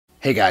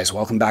Hey guys,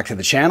 welcome back to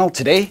the channel.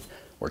 Today,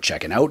 we're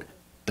checking out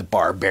the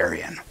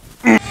Barbarian.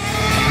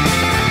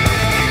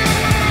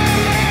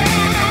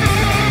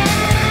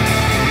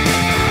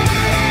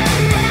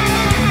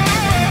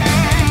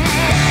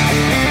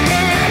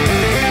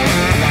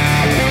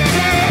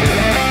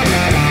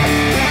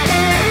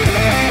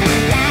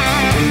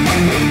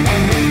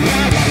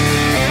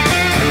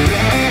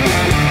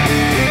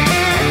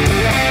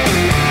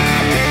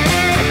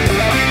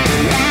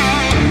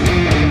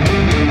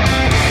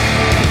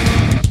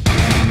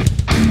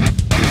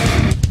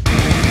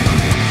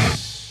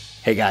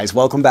 Hey guys,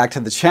 welcome back to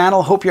the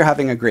channel. Hope you're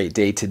having a great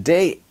day.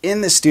 Today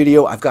in the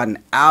studio, I've got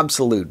an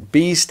absolute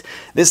beast.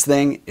 This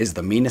thing is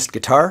the meanest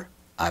guitar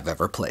I've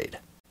ever played.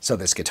 So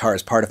this guitar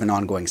is part of an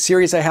ongoing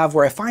series I have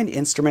where I find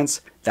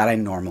instruments that I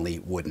normally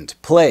wouldn't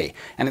play.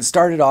 And it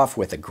started off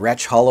with a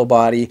Gretsch hollow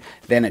body,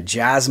 then a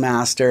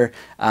Jazzmaster,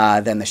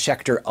 then the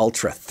Schecter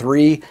Ultra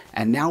 3,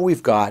 and now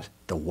we've got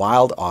the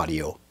Wild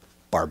Audio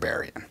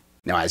Barbarian.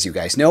 Now, as you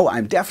guys know,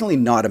 I'm definitely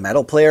not a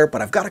metal player,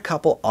 but I've got a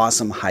couple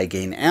awesome high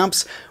gain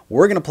amps.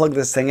 We're gonna plug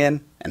this thing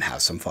in and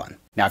have some fun.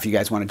 Now, if you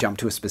guys wanna jump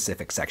to a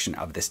specific section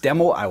of this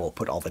demo, I will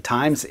put all the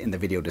times in the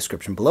video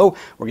description below.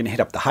 We're gonna hit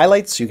up the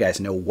highlights so you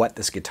guys know what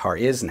this guitar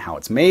is and how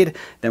it's made.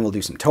 Then we'll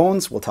do some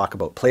tones. We'll talk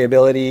about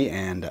playability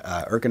and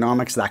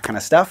ergonomics, that kind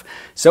of stuff.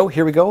 So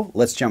here we go.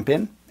 Let's jump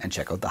in and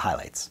check out the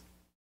highlights.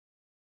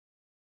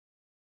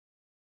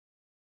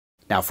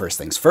 Now, first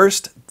things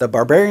first, the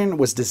Barbarian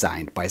was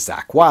designed by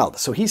Zakk Wylde.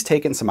 So he's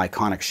taken some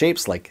iconic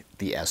shapes like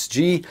the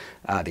SG,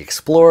 the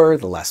Explorer,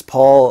 the Les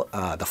Paul,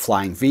 the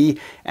Flying V,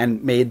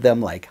 and made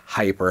them like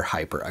hyper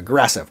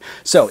aggressive.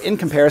 So in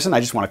comparison,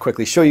 I just want to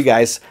quickly show you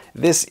guys,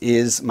 this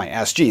is my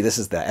SG. This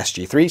is the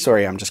SG3.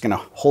 Sorry, I'm just going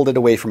to hold it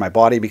away from my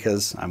body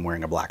because I'm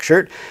wearing a black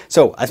shirt.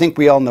 So I think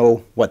we all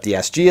know what the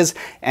SG is.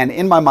 And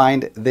in my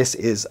mind, this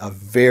is a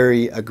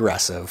very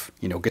aggressive,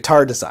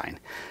 guitar design.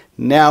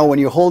 Now, when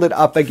you hold it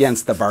up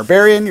against the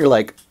Barbarian, you're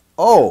like,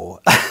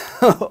 oh,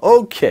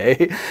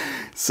 okay.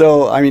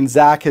 So, I mean,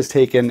 Zakk has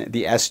taken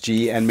the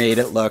SG and made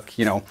it look,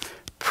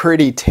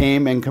 pretty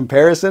tame in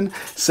comparison.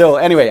 So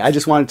anyway, I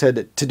just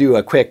wanted to do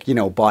a quick,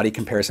 body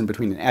comparison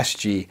between an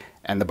SG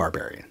and the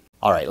Barbarian.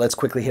 All right, let's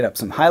quickly hit up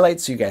some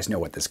highlights so you guys know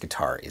what this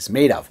guitar is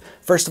made of.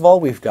 First of all,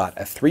 we've got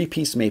a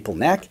 3-piece maple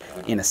neck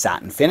in a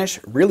satin finish,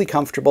 really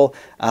comfortable.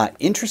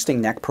 Interesting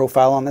neck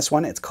profile on this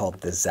one. It's called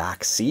the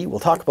Zakk C.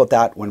 We'll talk about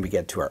that when we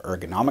get to our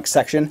ergonomics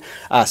section.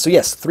 So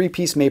yes,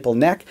 3-piece maple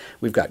neck.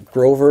 We've got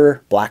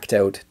Grover blacked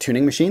out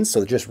tuning machines,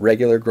 so just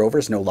regular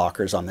Grovers, no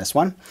lockers on this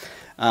one,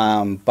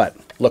 but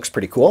looks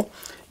pretty cool.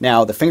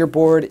 Now, the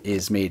fingerboard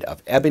is made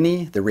of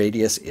ebony. The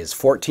radius is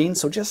 14,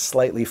 so just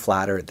slightly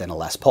flatter than a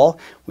Les Paul.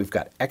 We've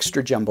got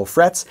extra jumbo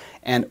frets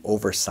and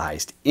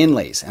oversized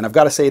inlays. And I've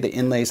got to say the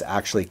inlays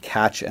actually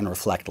catch and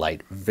reflect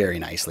light very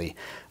nicely.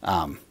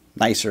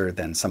 Nicer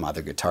than some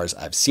other guitars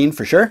I've seen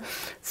for sure.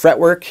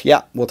 Fretwork,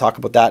 yeah, we'll talk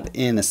about that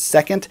in a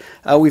second.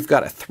 We've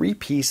got a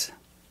 3-piece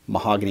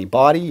mahogany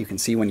body. You can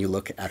see when you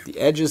look at the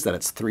edges that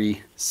it's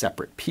 3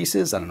 separate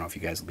pieces. I don't know if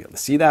you guys will be able to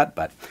see that,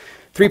 but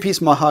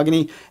 3-piece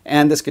mahogany,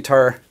 and this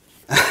guitar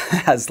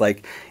has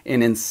like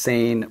an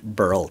insane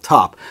burl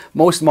top.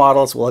 Most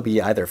models will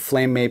be either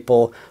flame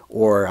maple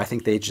or I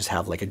think they just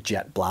have like a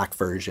jet black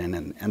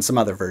version and some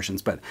other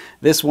versions, but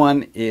this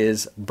one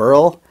is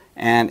burl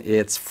and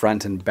it's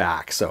front and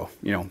back. So,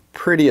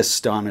 pretty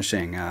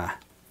astonishing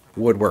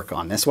woodwork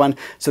on this one.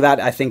 So that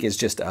I think is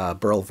just a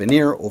burl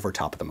veneer over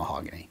top of the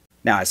mahogany.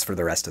 Now, as for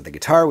the rest of the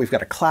guitar, we've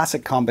got a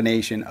classic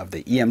combination of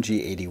the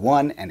EMG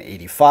 81 and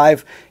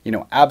 85,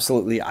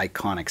 absolutely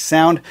iconic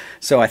sound.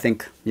 So I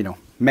think,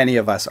 many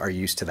of us are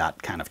used to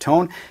that kind of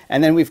tone.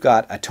 And then we've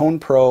got a Tone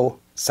Pro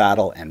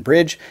saddle and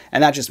bridge,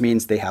 and that just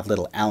means they have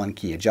little Allen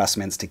key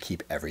adjustments to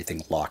keep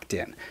everything locked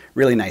in.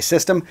 Really nice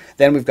system.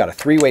 Then we've got a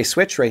 3-way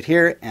switch right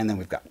here, and then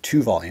we've got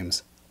 2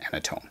 volumes and a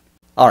tone.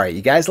 All right,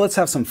 you guys, let's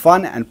have some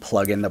fun and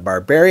plug in the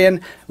Barbarian.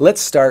 Let's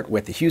start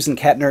with the Hughes and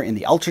Kettner in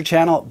the Ultra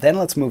channel, then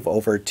let's move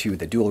over to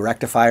the dual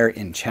rectifier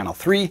in channel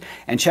 3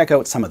 and check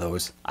out some of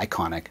those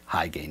iconic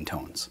high gain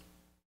tones.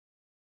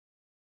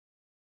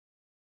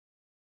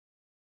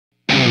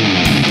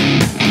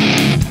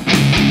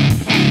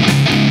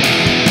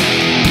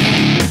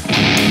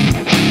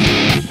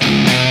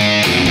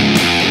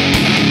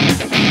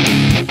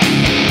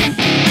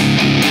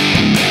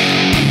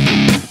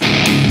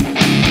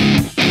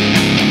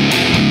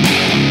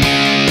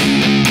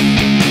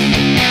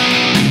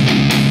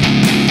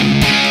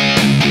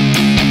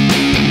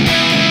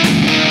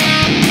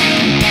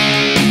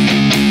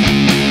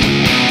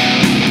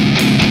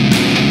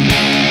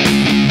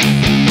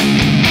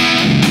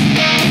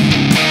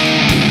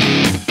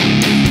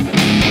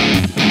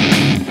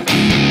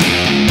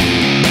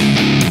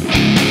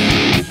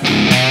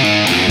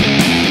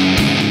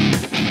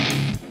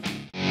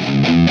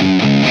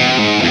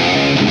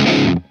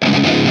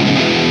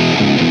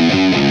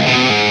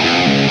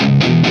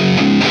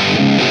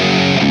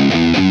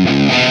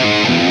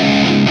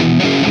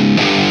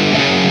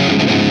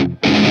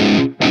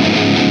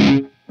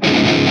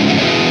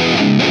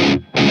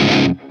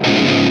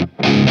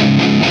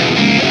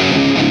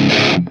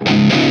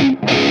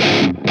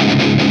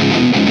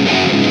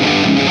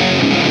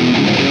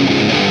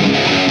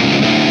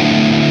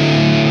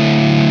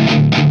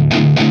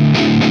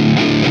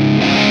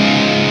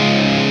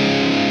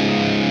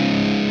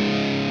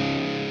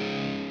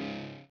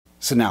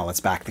 So now let's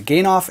back the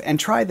gain off and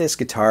try this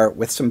guitar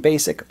with some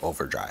basic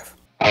overdrive.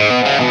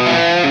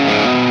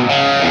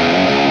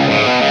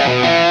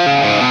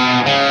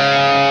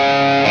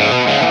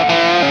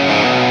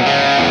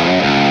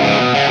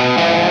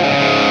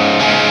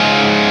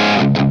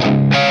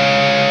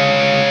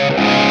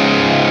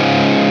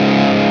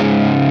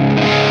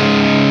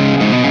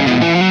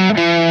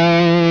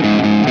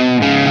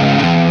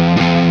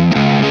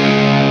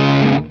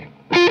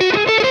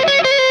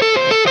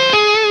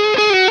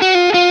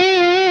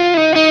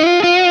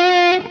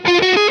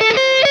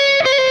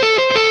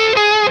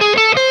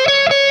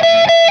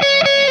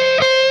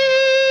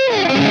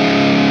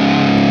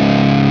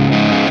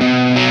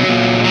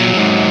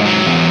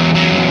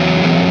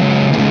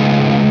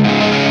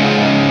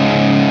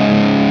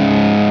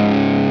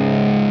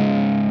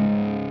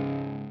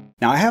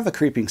 Now I have a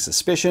creeping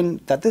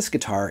suspicion that this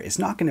guitar is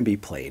not going to be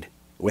played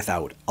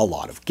without a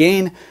lot of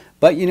gain,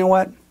 but you know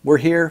what? We're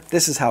here,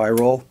 this is how I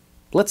roll.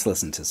 Let's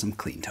listen to some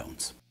clean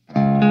tones.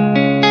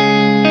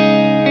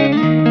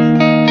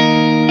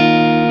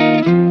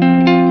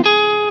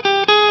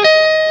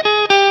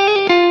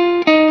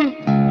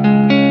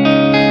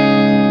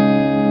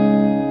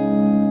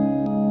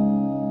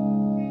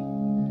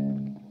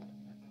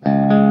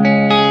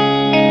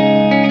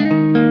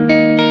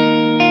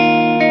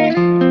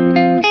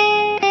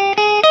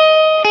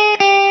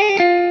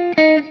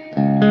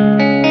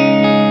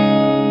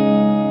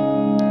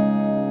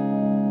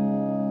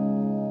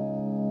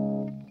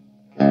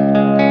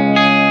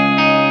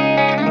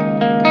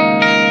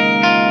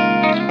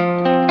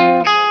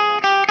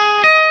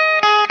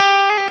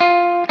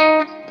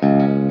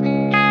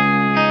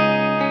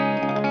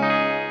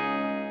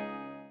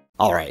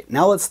 All right,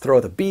 now let's throw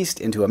the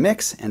beast into a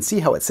mix and see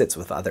how it sits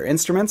with other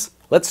instruments.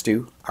 Let's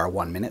do our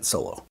 1-minute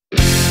solo.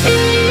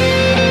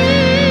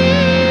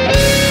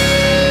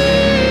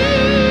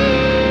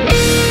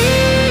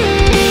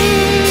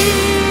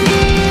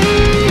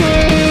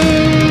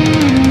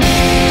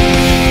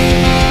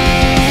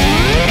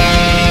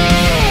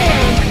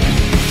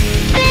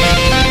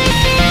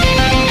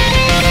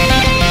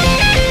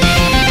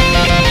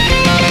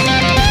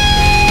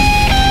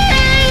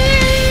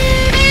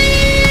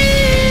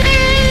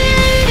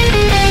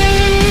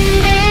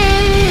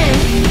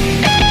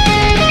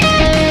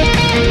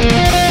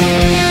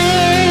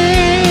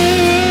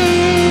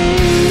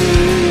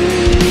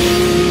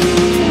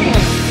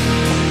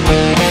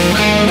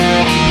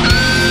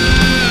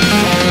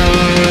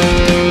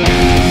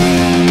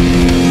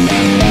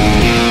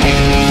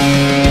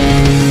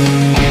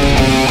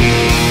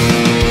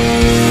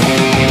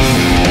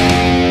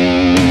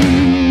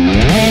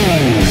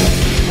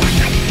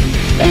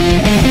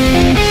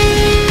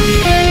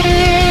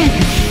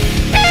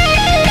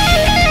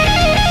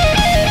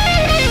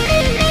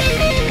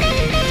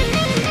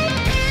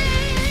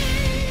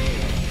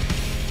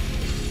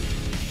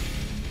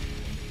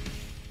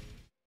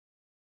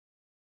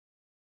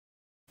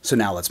 So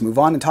now let's move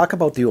on and talk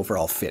about the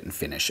overall fit and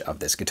finish of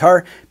this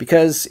guitar,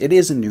 because it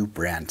is a new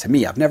brand to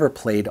me. I've never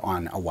played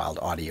on a Wild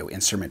Audio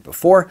instrument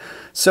before.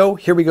 So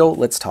here we go,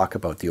 let's talk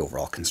about the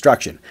overall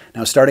construction.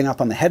 Now starting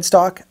up on the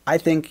headstock, I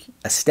think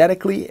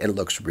aesthetically it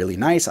looks really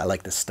nice. I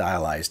like the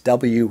stylized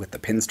W with the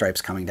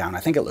pinstripes coming down. I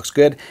think it looks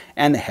good,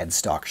 and the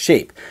headstock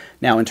shape.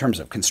 Now in terms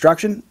of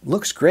construction,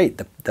 looks great.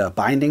 The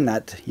binding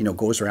that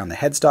goes around the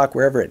headstock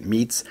wherever it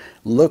meets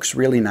looks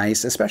really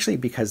nice, especially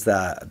because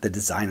the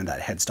design of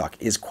that headstock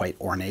is quite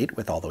ornate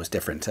with all those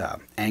different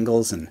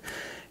angles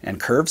and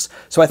curves.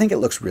 So I think it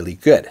looks really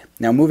good.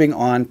 Now moving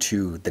on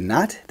to the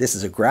nut, this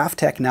is a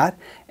Graphtec nut,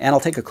 and I'll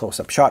take a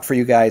close-up shot for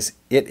you guys.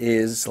 It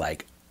is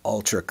like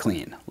ultra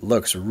clean.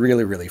 Looks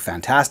really, really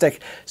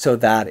fantastic. So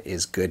that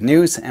is good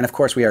news. And of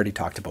course, we already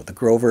talked about the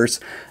Grovers.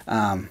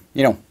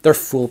 They're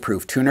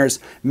foolproof tuners.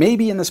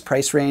 Maybe in this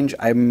price range,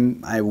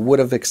 I would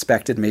have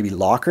expected maybe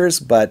Lockers,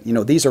 but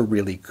these are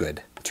really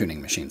good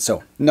tuning machines.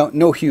 So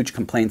no huge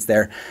complaints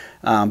there.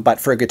 But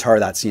for a guitar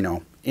that's,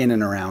 in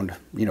and around,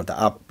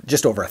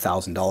 just over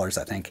 $1,000,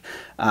 I think,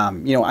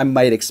 I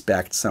might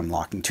expect some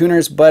locking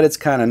tuners, but it's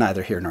kind of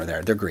neither here nor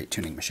there. They're great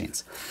tuning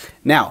machines.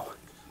 Now,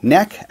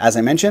 neck, as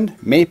I mentioned,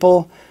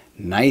 maple,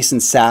 nice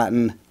and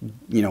satin,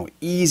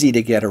 easy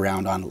to get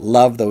around on.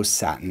 Love those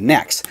satin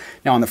necks.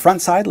 Now on the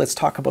front side, let's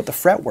talk about the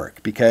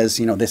fretwork, because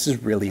this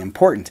is really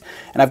important.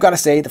 And I've got to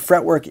say, the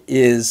fretwork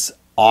is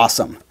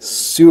awesome,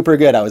 super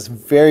good. I was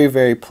very,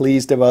 very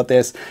pleased about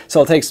this. So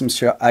I'll take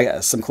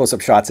some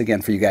close-up shots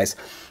again for you guys.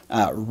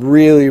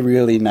 Really,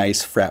 really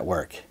nice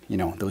fretwork.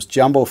 Those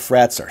jumbo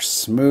frets are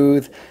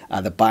smooth.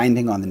 The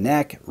binding on the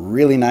neck,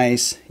 really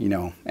nice.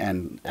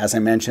 And as I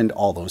mentioned,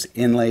 all those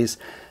inlays,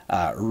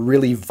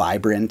 really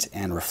vibrant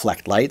and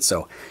reflect light.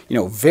 So,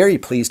 very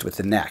pleased with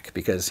the neck,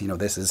 because,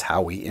 this is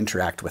how we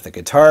interact with a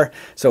guitar.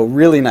 So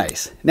really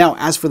nice. Now,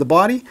 as for the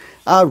body,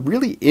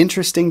 really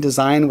interesting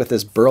design with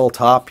this burl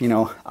top.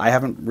 I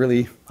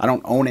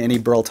don't own any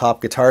burl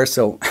top guitars,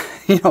 so,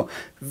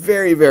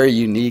 very, very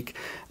unique.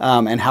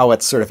 And how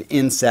it's sort of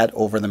inset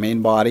over the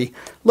main body.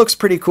 Looks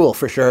pretty cool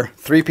for sure.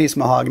 3-piece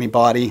mahogany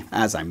body,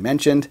 as I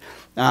mentioned.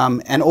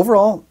 And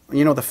overall,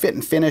 the fit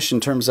and finish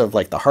in terms of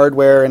like the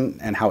hardware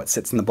and how it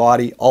sits in the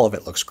body, all of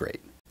it looks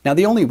great. Now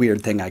the only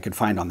weird thing I could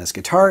find on this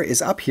guitar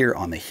is up here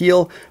on the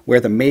heel where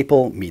the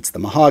maple meets the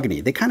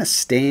mahogany. They kind of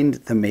stained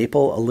the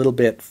maple a little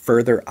bit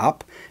further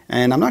up,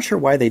 and I'm not sure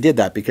why they did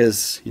that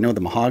because,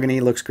 the mahogany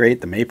looks great,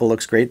 the maple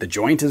looks great, the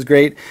joint is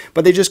great,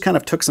 but they just kind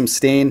of took some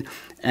stain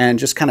and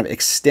just kind of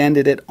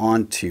extended it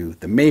onto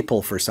the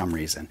maple for some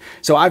reason.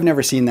 So I've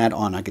never seen that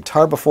on a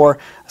guitar before,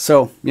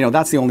 so,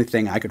 that's the only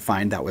thing I could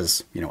find that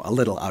was, a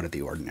little out of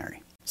the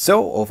ordinary.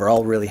 So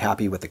overall, really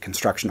happy with the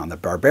construction on the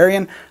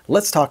Barbarian.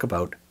 Let's talk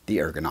about the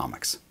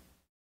ergonomics.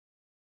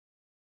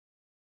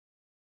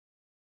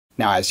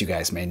 Now, as you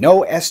guys may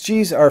know,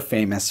 SGs are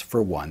famous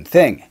for one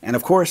thing, and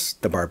of course,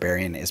 the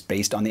Barbarian is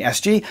based on the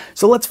SG,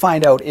 so let's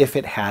find out if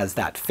it has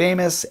that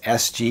famous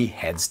SG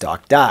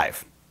headstock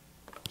dive.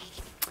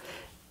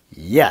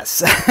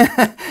 Yes.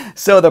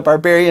 So the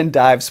Barbarian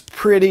dives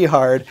pretty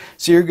hard,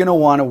 so you're going to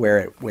want to wear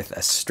it with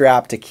a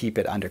strap to keep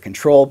it under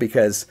control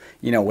because,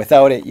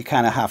 without it, you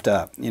kind of have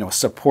to,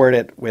 support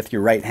it with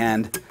your right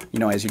hand,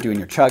 as you're doing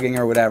your chugging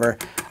or whatever.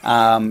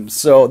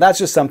 So that's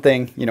just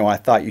something, I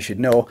thought you should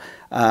know.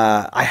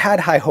 I had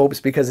high hopes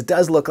because it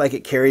does look like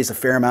it carries a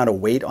fair amount of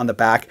weight on the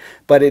back,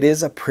 but it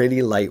is a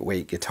pretty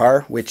lightweight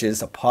guitar, which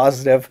is a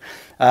positive.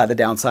 The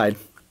downside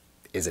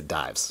is it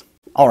dives.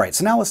 All right,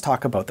 so now let's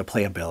talk about the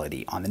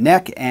playability on the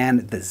neck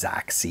and the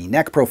Zach C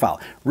neck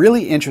profile.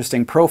 Really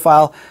interesting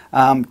profile.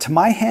 To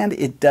my hand,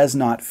 it does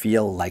not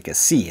feel like a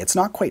C. It's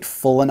not quite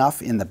full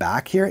enough in the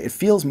back here. It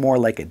feels more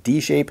like a D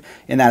shape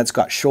in that it's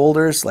got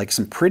shoulders, like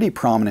some pretty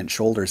prominent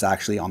shoulders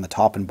actually on the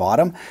top and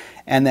bottom,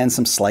 and then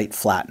some slight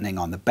flattening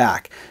on the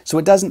back. So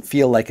it doesn't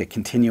feel like a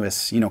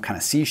continuous, kind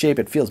of C shape.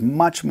 It feels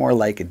much more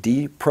like a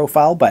D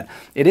profile, but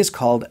it is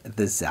called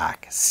the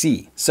Zach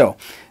C. So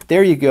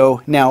there you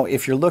go. Now,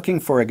 if you're looking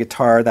for a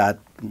guitar that,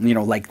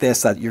 like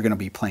this, that you're going to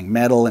be playing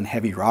metal and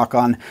heavy rock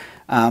on,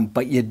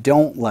 but you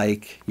don't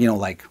like,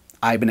 like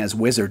Ibanez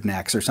Wizard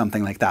necks or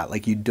something like that,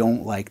 like you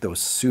don't like those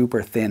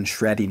super thin,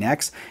 shreddy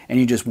necks, and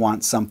you just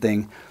want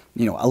something,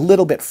 a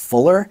little bit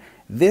fuller,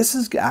 this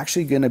is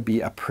actually going to be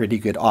a pretty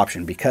good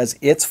option because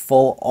it's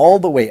full all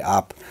the way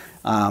up,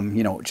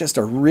 just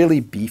a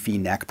really beefy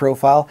neck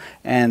profile.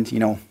 And,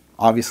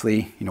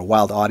 obviously,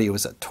 Wild Audio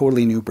is a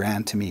totally new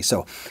brand to me.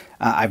 So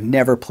I've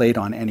never played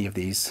on any of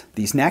these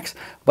necks,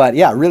 but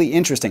yeah, really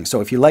interesting.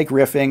 So if you like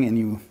riffing and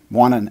you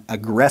want an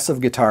aggressive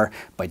guitar,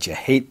 but you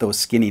hate those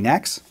skinny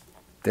necks,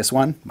 this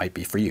one might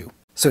be for you.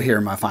 So here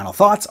are my final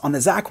thoughts on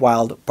the Zach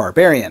Wild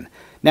Barbarian.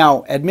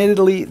 Now,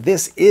 admittedly,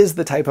 this is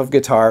the type of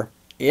guitar,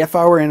 if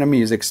I were in a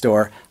music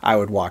store, I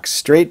would walk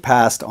straight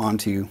past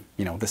onto,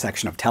 the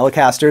section of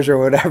Telecasters or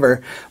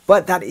whatever,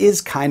 but that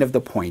is kind of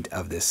the point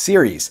of this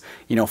series.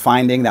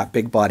 Finding that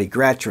big body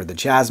Gretsch or the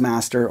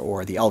Jazzmaster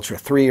or the Ultra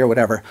 3 or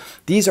whatever.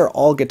 These are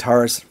all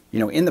guitars,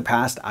 in the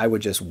past I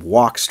would just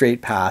walk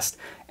straight past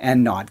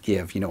and not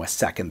give, a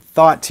second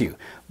thought to.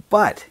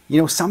 But,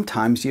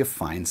 sometimes you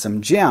find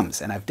some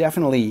gems, and I've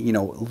definitely,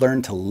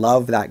 learned to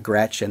love that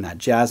Gretsch and that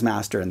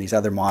Jazzmaster and these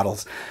other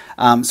models.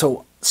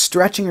 So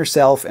stretching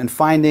yourself and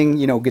finding,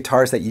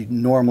 guitars that you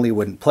normally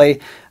wouldn't play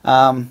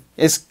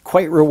is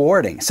quite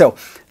rewarding. So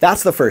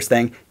that's the first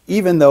thing.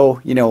 Even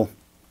though,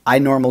 I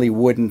normally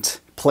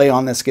wouldn't play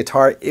on this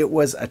guitar, it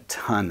was a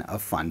ton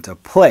of fun to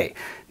play.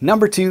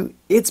 Number two,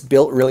 it's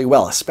built really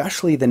well,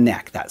 especially the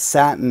neck, that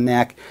satin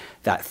neck,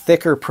 that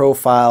thicker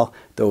profile,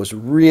 those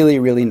really,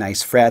 really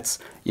nice frets,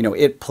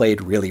 it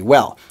played really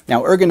well.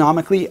 Now,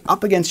 ergonomically,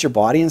 up against your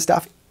body and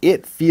stuff,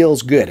 it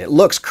feels good. It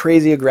looks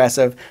crazy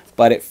aggressive,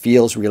 but it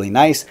feels really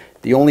nice.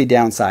 The only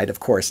downside, of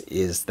course,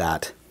 is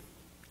that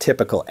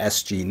typical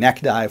SG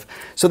neck dive.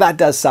 So that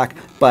does suck,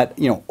 but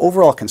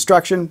overall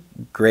construction,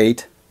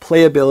 great.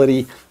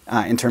 Playability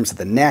in terms of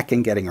the neck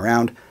and getting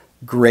around,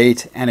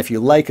 great. And if you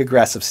like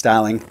aggressive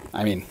styling,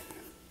 I mean,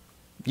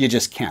 you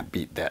just can't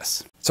beat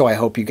this. So I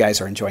hope you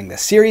guys are enjoying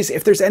this series.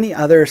 If there's any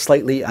other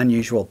slightly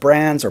unusual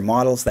brands or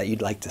models that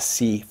you'd like to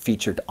see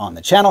featured on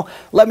the channel,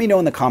 let me know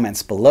in the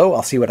comments below.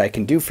 I'll see what I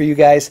can do for you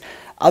guys.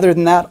 Other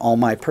than that, all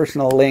my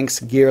personal links,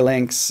 gear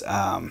links,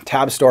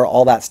 tab store,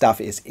 all that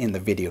stuff is in the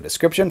video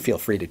description. Feel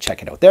free to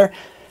check it out there.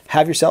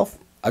 Have yourself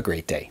a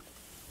great day.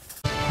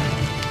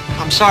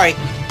 I'm sorry,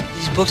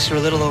 these books are a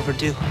little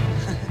overdue.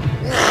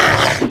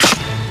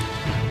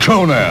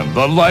 Conan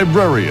the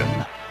Librarian.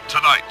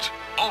 Tonight,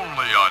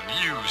 only on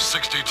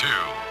U62.